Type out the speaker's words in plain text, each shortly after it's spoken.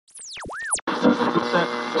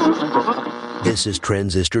This is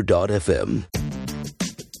Transistor.fm.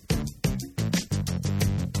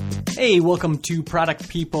 Hey, welcome to Product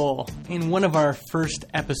People. In one of our first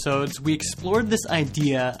episodes, we explored this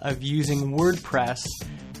idea of using WordPress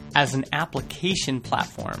as an application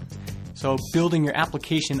platform. So building your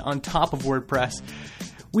application on top of WordPress.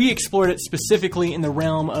 We explored it specifically in the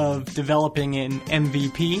realm of developing an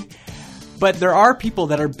MVP, but there are people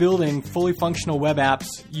that are building fully functional web apps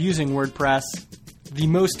using WordPress. The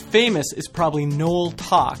most famous is probably Noel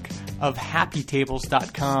Talk of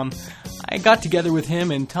HappyTables.com. I got together with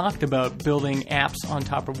him and talked about building apps on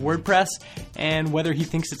top of WordPress and whether he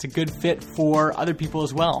thinks it's a good fit for other people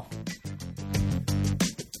as well.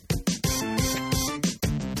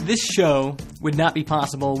 This show would not be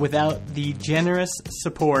possible without the generous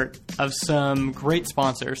support of some great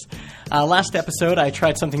sponsors. Last episode, I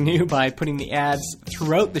tried something new by putting the ads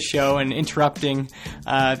throughout the show and interrupting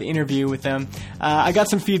the interview with them. I got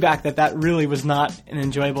some feedback that really was not an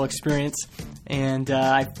enjoyable experience, and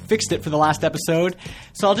I fixed it for the last episode.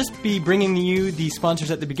 So I'll just be bringing you the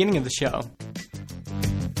sponsors at the beginning of the show.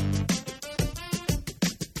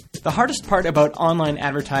 The hardest part about online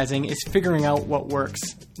advertising is figuring out what works.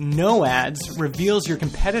 No Ads reveals your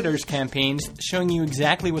competitors' campaigns, showing you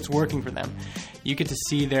exactly what's working for them. You get to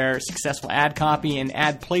see their successful ad copy and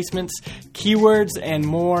ad placements, keywords, and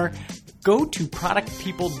more. Go to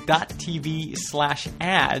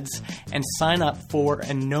productpeople.tv/ads and sign up for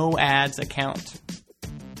a No Ads account.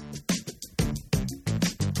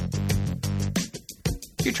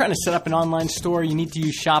 If you're trying to set up an online store, you need to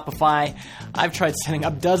use Shopify. I've tried setting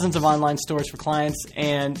up dozens of online stores for clients,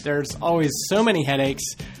 and there's always so many headaches.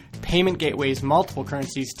 Payment gateways, multiple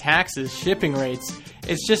currencies, taxes, shipping rates.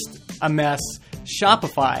 It's just a mess.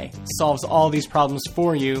 Shopify solves all these problems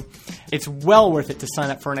for you. It's well worth it to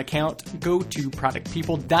sign up for an account. Go to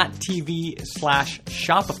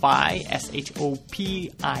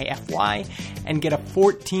productpeople.tv/Shopify, SHOPIFY, and get a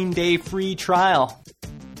 14-day free trial.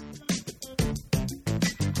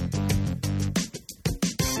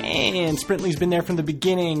 And Sprintly's been there from the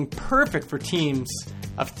beginning, perfect for teams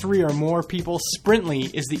of 3 or more people. Sprintly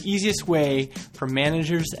is the easiest way for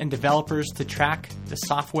managers and developers to track the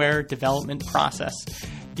software development process.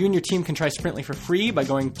 You and your team can try Sprintly for free by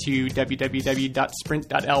going to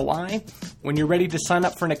www.sprint.ly. When you're ready to sign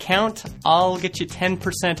up for an account, I'll get you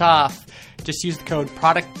 10% off. Just use the code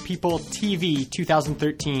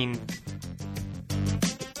ProductPeopleTV2013.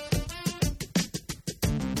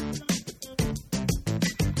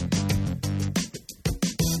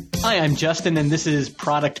 Hi, I'm Justin, and this is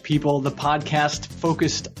Product People, the podcast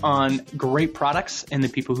focused on great products and the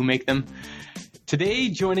people who make them. Today,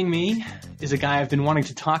 joining me is a guy I've been wanting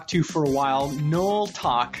to talk to for a while. Noel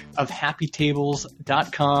Talk of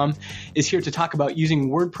HappyTables.com is here to talk about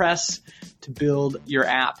using WordPress to build your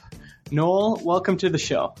app. Noel, welcome to the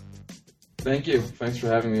show. Thank you. Thanks for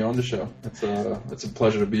having me on the show. It's a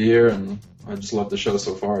pleasure to be here, and I just love the show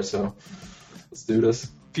so far, so let's do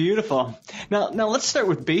this. Beautiful. Now let's start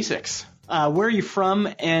with basics. Where are you from,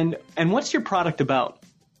 and what's your product about?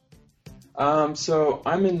 So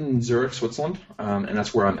I'm in Zurich, Switzerland, and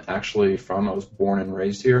that's where I'm actually from. I was born and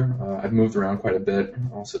raised here. I've moved around quite a bit,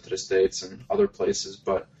 also to the States and other places,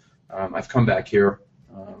 but I've come back here.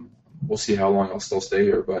 We'll see how long I'll still stay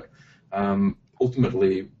here, but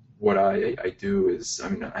ultimately what I do is,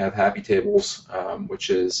 I have Happy Tables, which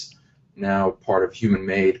is now part of Human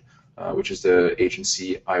Made, which is the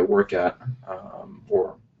agency I work at,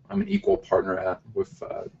 or I'm an equal partner at with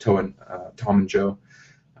Tom and Joe,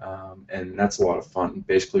 and that's a lot of fun.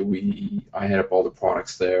 Basically, I head up all the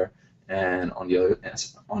products there, and on the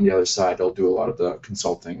other side, they'll do a lot of the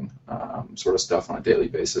consulting sort of stuff on a daily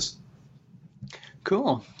basis.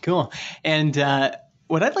 Cool. And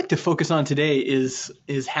what I'd like to focus on today is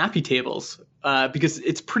Happy Tables, because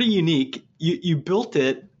it's pretty unique. You built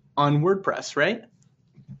it on WordPress, right?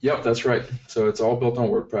 Yep, that's right. So it's all built on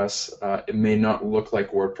WordPress. It may not look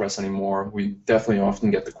like WordPress anymore. We definitely often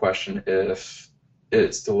get the question if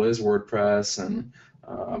it still is WordPress, and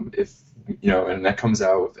if and that comes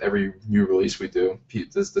out with every new release we do.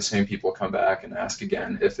 The same people come back and ask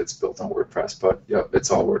again if it's built on WordPress. But yep, it's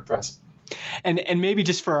all WordPress. And maybe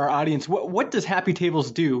just for our audience, what does Happy Tables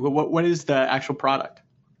do? What is the actual product?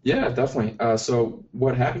 Yeah, definitely. So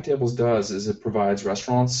what Happy Tables does is it provides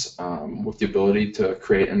restaurants with the ability to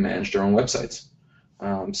create and manage their own websites.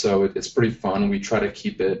 So it's pretty fun. We try to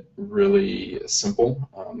keep it really simple.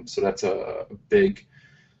 So that's a big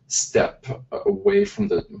step away from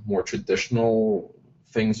the more traditional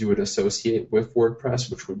things you would associate with WordPress,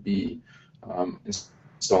 which would be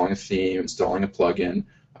installing a theme, installing a plugin.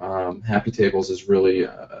 Happy Tables is really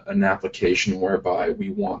an application whereby we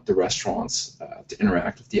want the restaurants to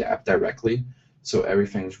interact with the app directly. So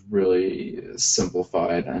everything's really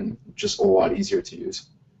simplified and just a lot easier to use.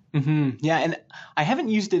 Yeah, and I haven't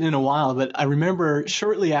used it in a while, but I remember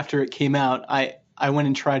shortly after it came out, I went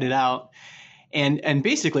and tried it out. And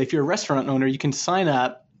basically, if you're a restaurant owner, you can sign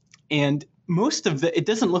up, and it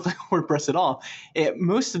doesn't look like WordPress at all.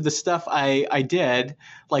 Most of the stuff I did,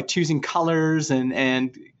 like choosing colors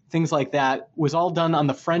and things like that, was all done on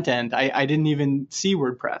the front end. I didn't even see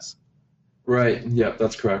WordPress. Right. Yeah,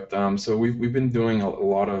 that's correct. So we've been doing a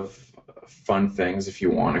lot of fun things, if you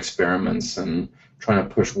want, experiments, and trying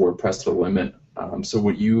to push WordPress to the limit. So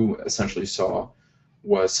what you essentially saw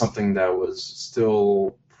was something that was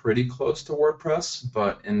still pretty close to WordPress,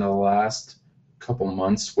 but in the last couple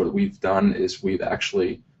months, what we've done is we've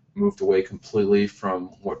actually moved away completely from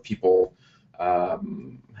what people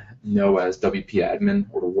know as WP admin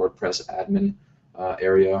or the WordPress admin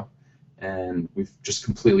area, and we've just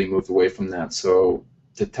completely moved away from that. So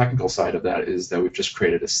the technical side of that is that we've just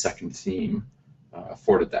created a second theme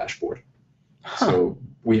for the dashboard. So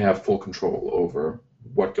we have full control over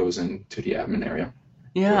what goes into the admin area.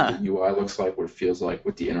 Yeah. What the UI looks like, what it feels like,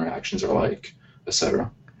 what the interactions are like,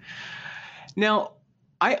 etc. Now,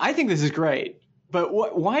 I think this is great, but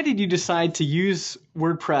why did you decide to use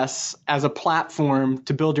WordPress as a platform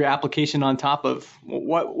to build your application on top of?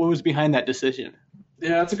 What was behind that decision?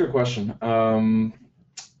 Yeah, that's a good question.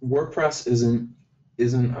 WordPress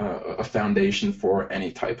isn't a foundation for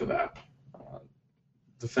any type of app.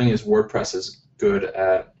 The thing is, WordPress is good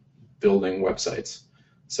at building websites.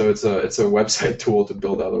 So it's a website tool to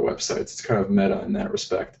build other websites. It's kind of meta in that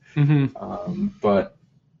respect. But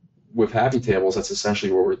with Happy Tables, that's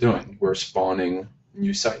essentially what we're doing. We're spawning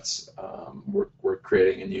new sites. We're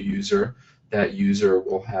creating a new user. That user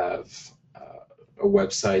will have a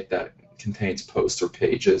website that contains posts or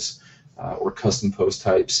pages or custom post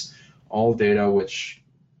types, all data which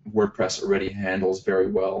WordPress already handles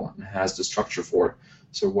very well and has the structure for.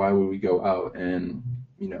 So why would we go out and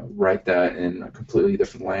write that in a completely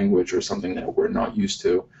different language or something that we're not used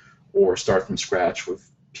to, or start from scratch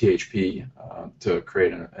with PHP to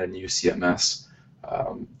create a new CMS?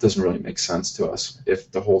 Doesn't really make sense to us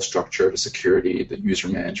if the whole structure, the security, the user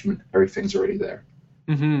management, everything's already there.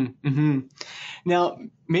 Now,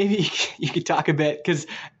 maybe you could talk a bit, because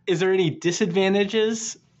is there any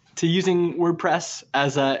disadvantages to using WordPress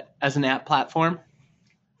as an app platform?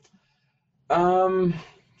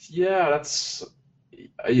 Yeah,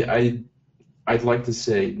 I'd like to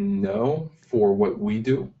say no for what we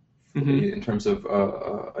do in terms of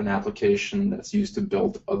an application that's used to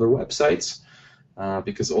build other websites,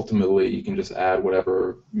 because ultimately you can just add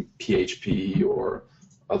whatever PHP or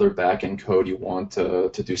other backend code you want to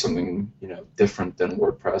do something different than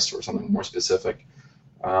WordPress or something more specific.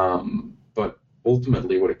 But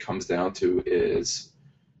ultimately what it comes down to is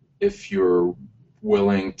if you're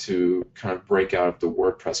willing to kind of break out of the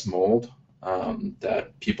WordPress mold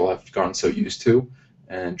that people have gotten so used to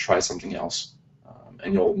and try something else.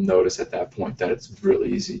 And you'll notice at that point that it's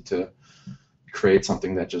really easy to create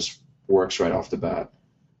something that just works right off the bat.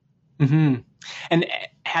 And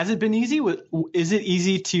has it been easy? Is it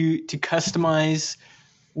easy to customize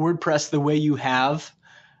WordPress the way you have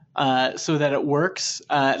so that it works?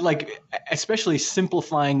 Like especially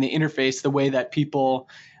simplifying the interface the way that people,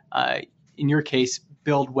 in your case,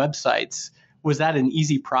 build websites. Was that an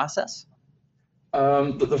easy process?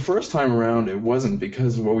 The first time around, it wasn't,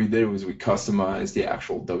 because what we did was we customized the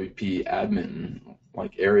actual WP admin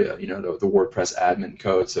area, the WordPress admin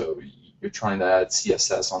code. So you're trying to add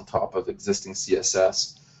CSS on top of existing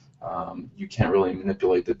CSS. You can't really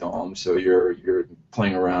manipulate the DOM, so you're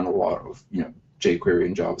playing around a lot with jQuery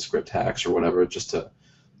and JavaScript hacks or whatever, just to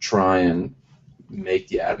try and make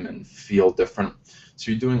the admin feel different.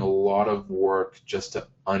 So you're doing a lot of work just to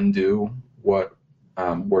undo what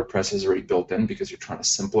WordPress has already built in, because you're trying to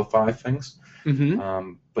simplify things.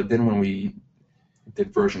 But then when we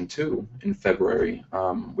did version 2 in February,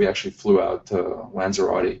 we actually flew out to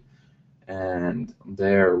Lanzarote, and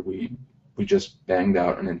there we just banged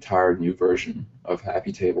out an entire new version of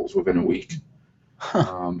Happy Tables within a week.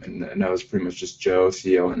 And that was pretty much just Joe,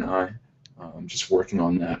 Theo, and I just working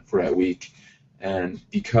on that for that week. And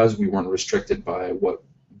because we weren't restricted by what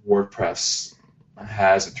WordPress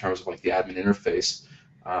has in terms of the admin interface,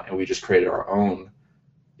 and we just created our own,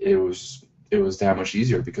 it was that much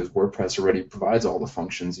easier, because WordPress already provides all the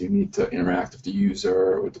functions you need to interact with the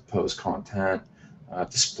user, with the post content,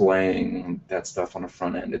 displaying that stuff on the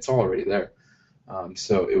front end. It's all already there.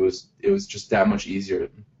 So it was just that much easier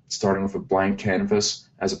starting with a blank canvas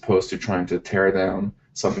as opposed to trying to tear down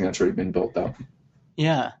something that's already been built out.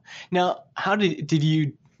 Yeah. Now, how did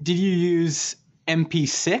you use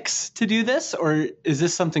MP6 to do this, or is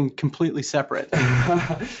this something completely separate?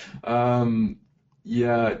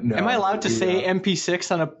 Yeah, no. Am I allowed to say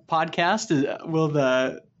MP6 on a podcast? Will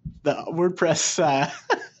the WordPress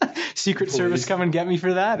Secret Service come and get me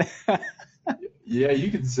for that? Yeah,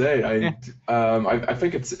 you could say. I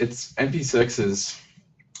think it's MP6 is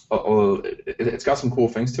it's got some cool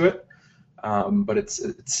things to it, but it's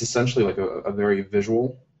essentially like a very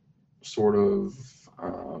visual sort of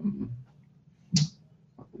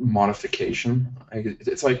modification.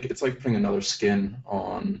 It's like putting another skin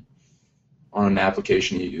on an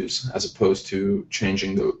application you use, as opposed to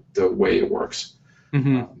changing the way it works.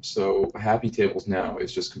 Mm-hmm. So Happy Tables now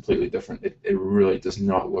is just completely different. It really does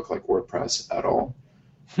not look like WordPress at all.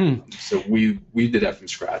 So we did that from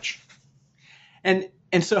scratch. And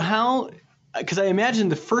so how? Because I imagine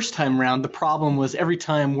the first time around, the problem was every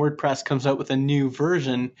time WordPress comes out with a new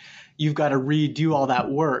version, you've got to redo all that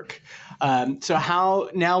work. So how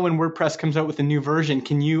now, when WordPress comes out with a new version,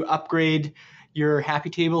 can you upgrade your Happy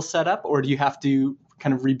Table setup, or do you have to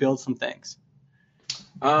kind of rebuild some things?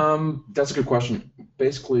 That's a good question.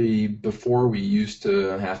 Basically, before we used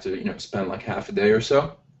to have to, spend like half a day or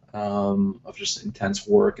so of just intense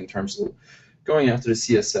work in terms of going after the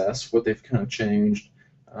CSS, what they've kind of changed.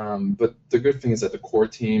 But the good thing is that the core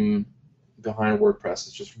team behind WordPress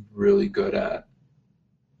is just really good at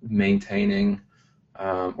maintaining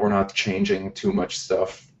or not changing too much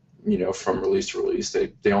stuff, from release to release.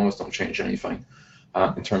 They almost don't change anything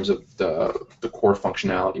in terms of the core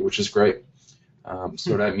functionality, which is great.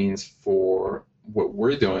 So that means for what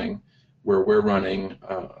we're doing, where we're running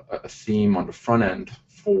a theme on the front end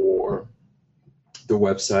for the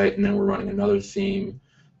website, and then we're running another theme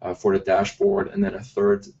for the dashboard, and then a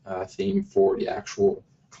third theme for the actual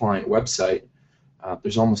client website,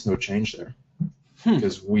 there's almost no change there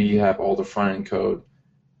because we have all the front end code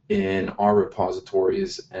in our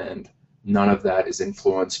repositories, and none of that is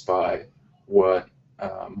influenced by what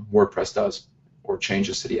WordPress does or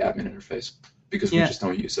changes to the admin interface, because we just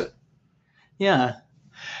don't use it. Yeah.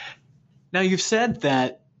 Now, you've said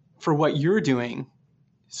that for what you're doing,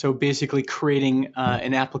 so basically creating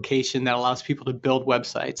an application that allows people to build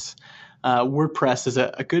websites, WordPress is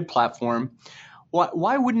a good platform.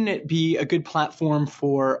 Why wouldn't it be a good platform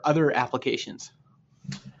for other applications?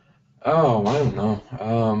 Oh, I don't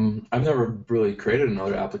know. I've never really created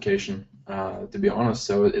another application, to be honest,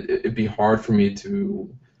 so it'd be hard for me to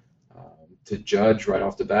judge right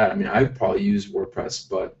off the bat. I mean, I'd probably use WordPress,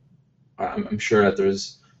 but I'm sure that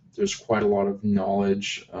there's quite a lot of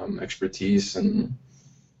knowledge, expertise, and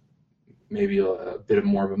maybe a bit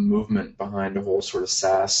more of a movement behind the whole sort of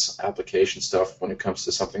SaaS application stuff when it comes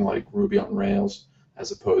to something like Ruby on Rails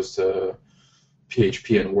as opposed to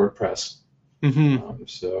PHP and WordPress. Mm-hmm.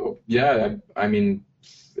 So yeah, I mean,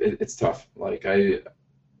 it's tough. Like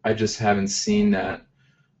I just haven't seen that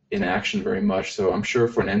in action very much. So I'm sure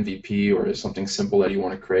for an MVP or something simple that you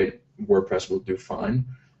want to create, WordPress will do fine.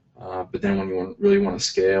 But then when you really want to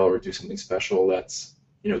scale or do something special that's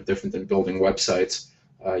different than building websites,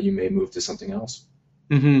 you may move to something else.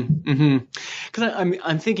 Mm-hmm. Mm-hmm. Because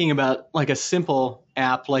I'm thinking about like a simple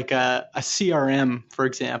app like a CRM, for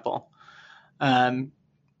example.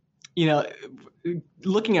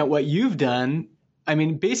 Looking at what you've done, I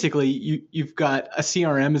mean, basically you've got a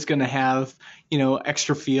CRM is going to have,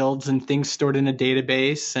 extra fields and things stored in a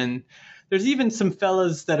database. And there's even some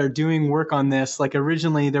fellas that are doing work on this. Like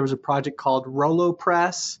originally there was a project called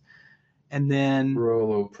RoloPress, and then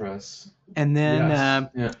RoloPress. And then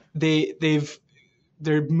yes.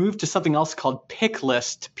 they're moved to something else called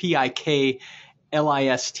PicList,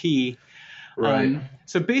 PIKLIST. Right.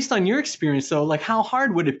 So based on your experience, though, like how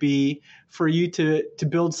hard would it be for you to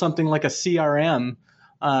build something like a CRM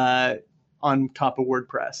on top of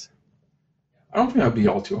WordPress? I don't think that'd be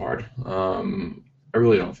all too hard. I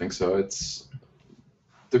really don't think so. It's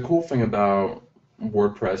the cool thing about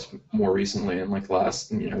WordPress more recently, and like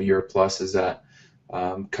last year plus, is that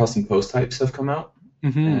custom post types have come out,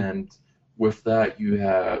 and with that you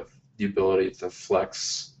have the ability to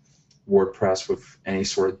flex WordPress with any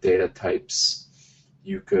sort of data types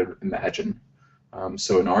you could imagine.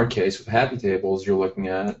 So in our case with Happy Tables, you're looking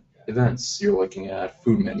at events, you're looking at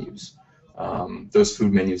food menus. Those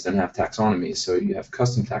food menus then have taxonomies, so you have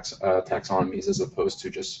custom taxonomies as opposed to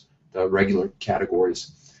just the regular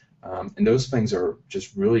categories. And those things are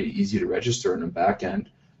just really easy to register in the back end,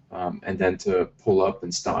 and then to pull up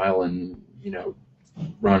and style and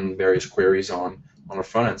run various queries on the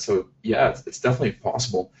front end. So yeah, it's definitely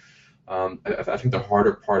possible. I think the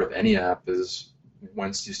harder part of any app is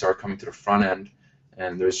once you start coming to the front end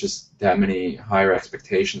and there's just that many higher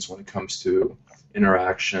expectations when it comes to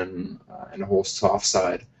interaction and the whole soft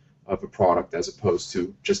side of a product as opposed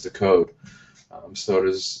to just the code. So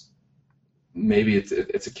there's maybe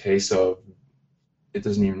it's a case of it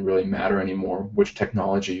doesn't even really matter anymore which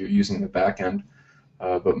technology you're using in the back end,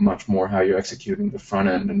 but much more how you're executing the front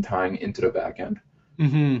end and tying into the back end.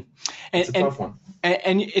 Mm-hmm. It's a tough one.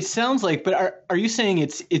 And it sounds like, but are you saying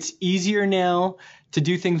it's easier now to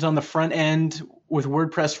do things on the front end with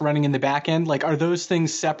WordPress running in the back end? Like, are those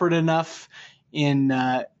things separate enough in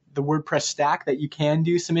the WordPress stack that you can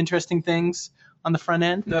do some interesting things on the front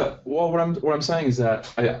end? No, well, what I'm saying is that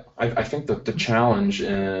I think that the challenge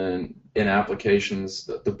in applications,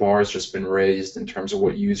 the bar has just been raised in terms of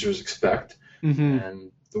what users expect,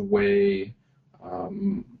 and the way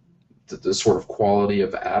the sort of quality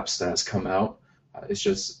of apps that has come out is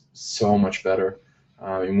just so much better.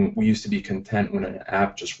 We used to be content when an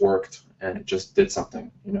app just worked and it just did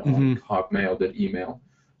something, like Hotmail did email.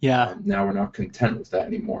 Yeah. Now we're not content with that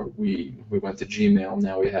anymore. We went to Gmail.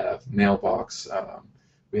 Now we have Mailbox.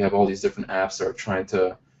 We have all these different apps that are trying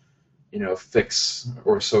to, fix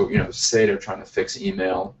or say they're trying to fix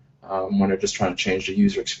email when they're just trying to change the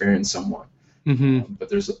user experience somewhat. But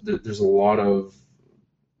there's a lot of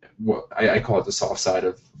what I call it the soft side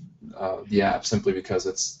of the app, simply because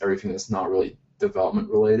it's everything that's not really development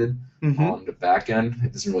related on the back end.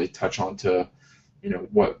 It doesn't really touch on to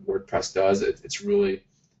what WordPress does. It's really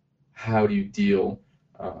how do you deal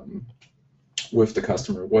with the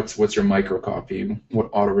customer? What's your microcopy?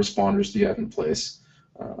 What autoresponders do you have in place?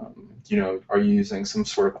 Are you using some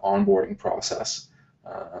sort of onboarding process?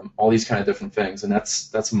 All these kind of different things, and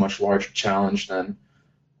that's a much larger challenge than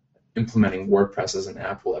implementing WordPress as an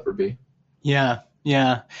app will ever be. Yeah.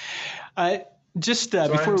 Just so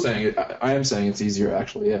before I am saying it's easier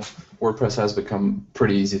actually. Yeah, WordPress has become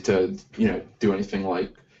pretty easy to do anything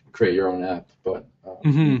like create your own app, but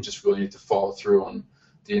you just really need to follow through on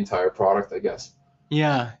the entire product, I guess.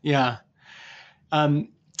 Yeah. And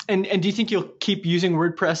do you think you'll keep using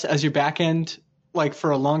WordPress as your backend like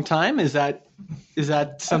for a long time? Is that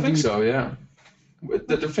something? I think so. Yeah.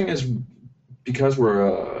 The thing is, because we're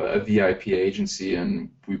a VIP agency and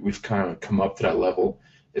we've kind of come up to that level,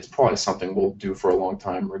 it's probably something we'll do for a long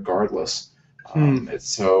time regardless.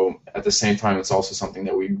 So at the same time, it's also something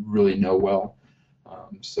that we really know well.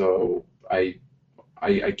 So I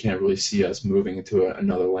can't really see us moving into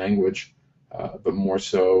another language, but more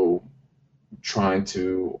so trying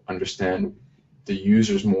to understand the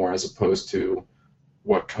users more as opposed to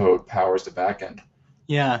what code powers the backend.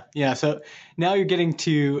 Yeah. So now you're getting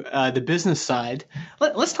to the business side.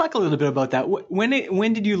 Let's talk a little bit about that.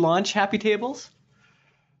 When did you launch Happy Tables?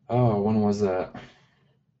 Oh, when was that?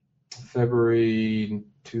 February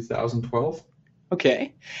 2012.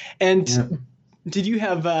 Okay. And did you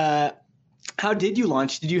have how did you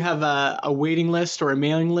launch? Did you have a waiting list or a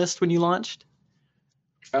mailing list when you launched?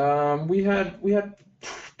 We had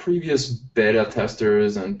previous beta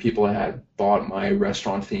testers and people that had bought my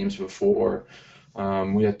restaurant themes before.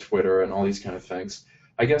 We had Twitter and all these kind of things.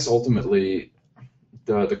 I guess ultimately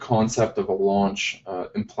the concept of a launch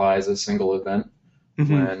implies a single event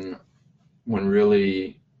when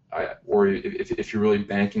really if you're really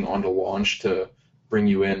banking on the launch to bring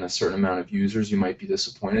you in a certain amount of users, you might be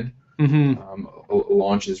disappointed. A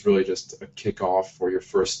launch is really just a kickoff for your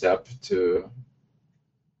first step to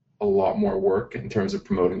a lot more work in terms of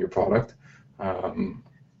promoting your product. I'm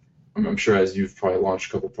sure as you've probably launched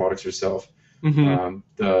a couple products yourself, you're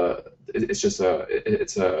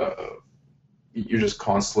just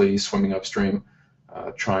constantly swimming upstream,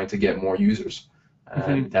 trying to get more users,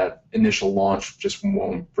 and that initial launch just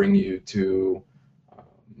won't bring you to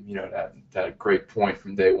that great point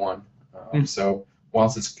from day one. So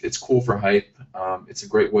whilst it's cool for hype, it's a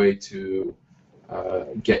great way to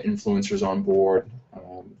get influencers on board,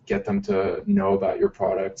 get them to know about your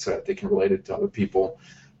product so that they can relate it to other people.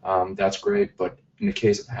 That's great, but in the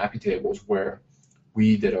case of Happy Tables, where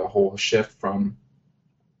we did a whole shift from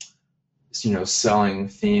selling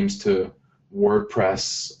themes to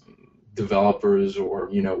WordPress developers or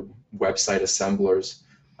website assemblers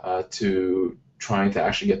to trying to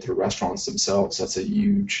actually get to the restaurants themselves, that's a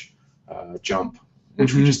huge jump,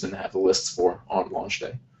 which we just didn't have the lists for on launch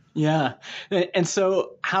day. Yeah. And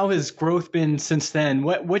so how has growth been since then?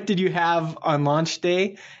 What did you have on launch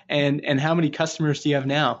day, and how many customers do you have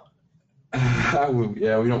now? We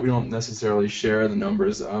don't necessarily share the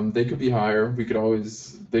numbers. They could be higher. They could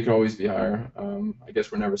always be higher. I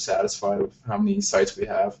guess we're never satisfied with how many sites we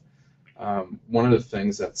have. One of the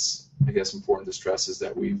things that's, I guess, important to stress is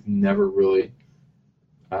that we've never really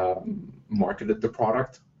marketed the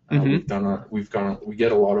product We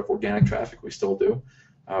get a lot of organic traffic. We still do,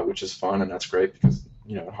 which is fun, and that's great because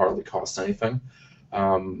it hardly costs anything.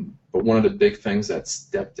 But one of the big things that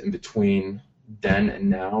stepped in between then and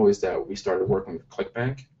now is that we started working with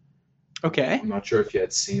ClickBank. Okay. I'm not sure if you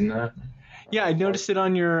had seen that. Yeah, I noticed it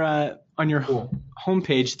on your Cool.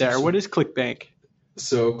 homepage there. What is ClickBank?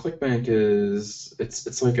 So ClickBank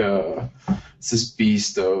it's this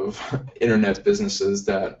beast of internet businesses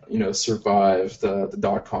that survived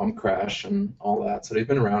the .com crash and all that. So they've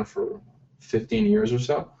been around for 15 years or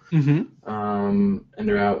so. Mm-hmm. And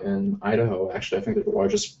they're out in Idaho. Actually, I think they're the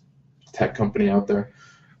largest tech company out there,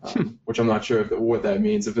 which I'm not sure what that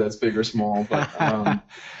means, if that's big or small. But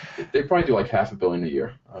they probably do like $500 million a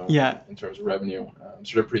year in terms of revenue.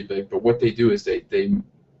 So they're pretty big. But what they do is they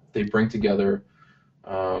bring together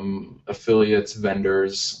affiliates,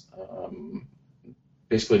 vendors,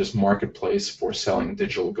 basically just marketplace for selling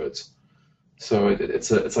digital goods. So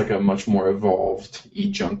it's like a much more evolved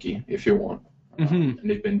eJunkie, if you want. And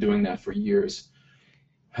they've been doing that for years.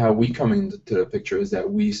 How we come into the picture is that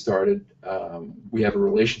we have a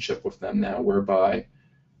relationship with them now whereby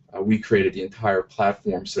we created the entire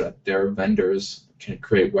platform so that their vendors can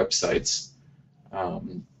create websites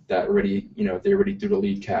that already, they already do the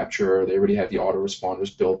lead capture, they already have the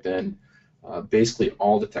autoresponders built in, basically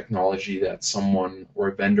all the technology that someone or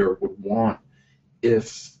a vendor would want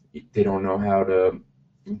if they don't know how to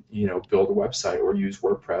build a website or use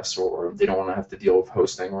WordPress, or they don't want to have to deal with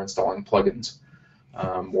hosting or installing plugins,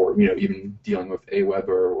 or even dealing with Aweber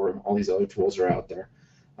or all these other tools are out there.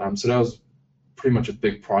 So that was pretty much a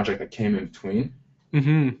big project that came in between,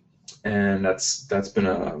 and that's been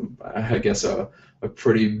a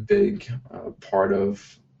pretty big part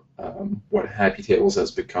of what Happy Tables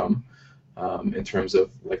has become in terms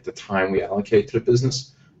of like the time we allocate to the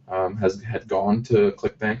business. Had gone to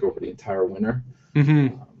ClickBank over the entire winter.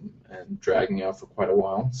 And dragging out for quite a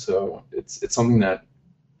while. So it's something that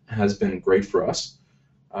has been great for us,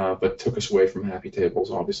 but took us away from Happy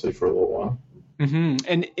Tables, obviously, for a little while.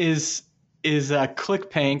 And is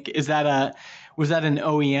ClickBank, was that an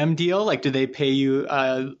OEM deal? Like, do they pay you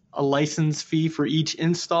a license fee for each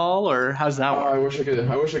install, or how's that work? I wish I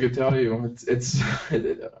could tell you. It's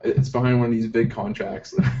behind one of these big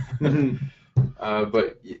contracts. But I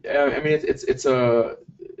mean,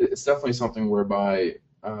 it's definitely something whereby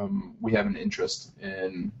we have an interest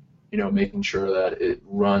in making sure that it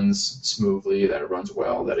runs smoothly, that it runs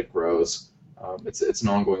well, that it grows. It's an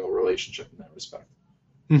ongoing relationship in that respect.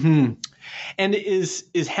 And is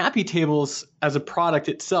Happy Tables as a product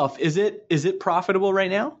itself, is it profitable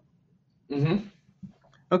right now?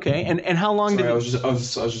 Okay, and how long did I was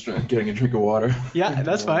just getting a drink of water. Yeah,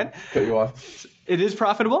 that's fine. Cut you off. It is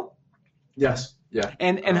profitable? Yes. Yeah.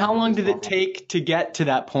 And how long did it take to get to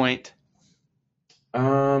that point?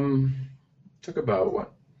 Took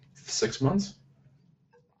about 6 months.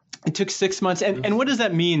 It took 6 months. And what does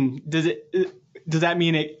that mean? Does that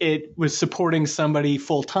mean it was supporting somebody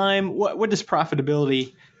full time? What does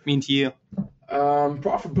profitability mean to you?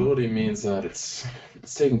 Profitability means that it's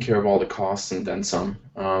taking care of all the costs and then some.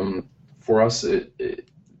 For us,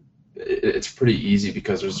 it's pretty easy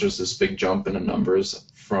because there's just this big jump in the numbers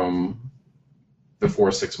from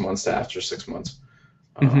before 6 months to after 6 months,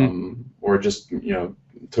 or just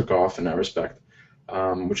took off in that respect,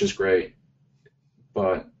 which is great.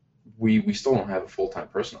 But we still don't have a full-time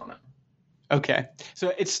person on it. Okay,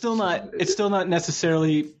 so it's still not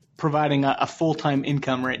necessarily providing a full-time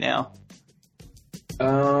income right now.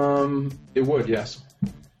 It would, yes.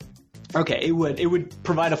 Okay, it would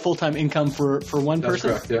provide a full-time income for one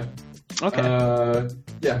person? That's correct, yeah. Okay.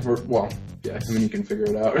 Yeah, I mean, you can figure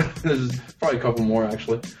it out. There's probably a couple more,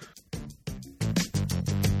 actually.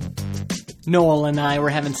 Noel and I were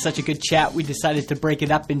having such a good chat, we decided to break it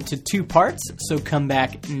up into 2 parts. So come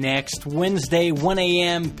back next Wednesday, 1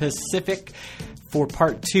 a.m. Pacific, for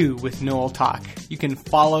part 2 with Noel Talk. You can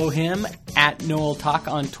follow him at Noel Talk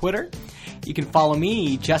on Twitter. You can follow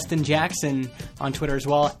me, Justin Jackson, on Twitter as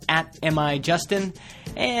well, at MIJustin.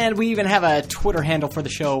 And we even have a Twitter handle for the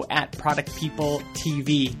show, at Product People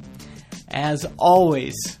TV. As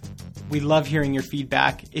always, we love hearing your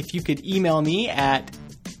feedback. If you could email me at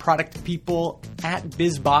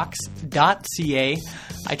productpeople@bizbox.ca.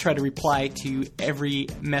 I try to reply to every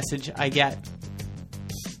message I get.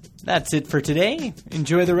 That's it for today.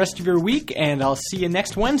 Enjoy the rest of your week, and I'll see you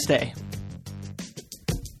next Wednesday.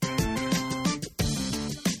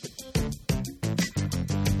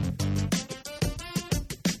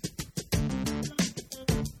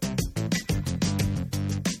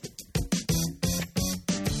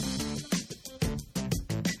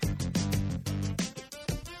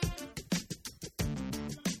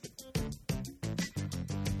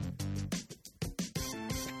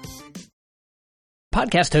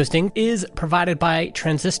 Podcast hosting is provided by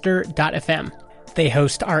Transistor.fm. They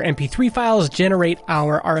host our MP3 files, generate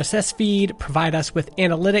our RSS feed, provide us with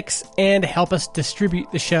analytics, and help us distribute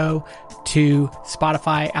the show to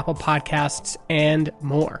Spotify, Apple Podcasts, and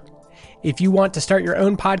more. If you want to start your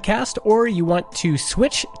own podcast or you want to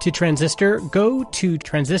switch to Transistor, go to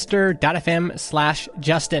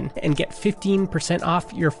transistor.fm/Justin and get 15%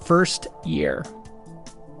 off your first year.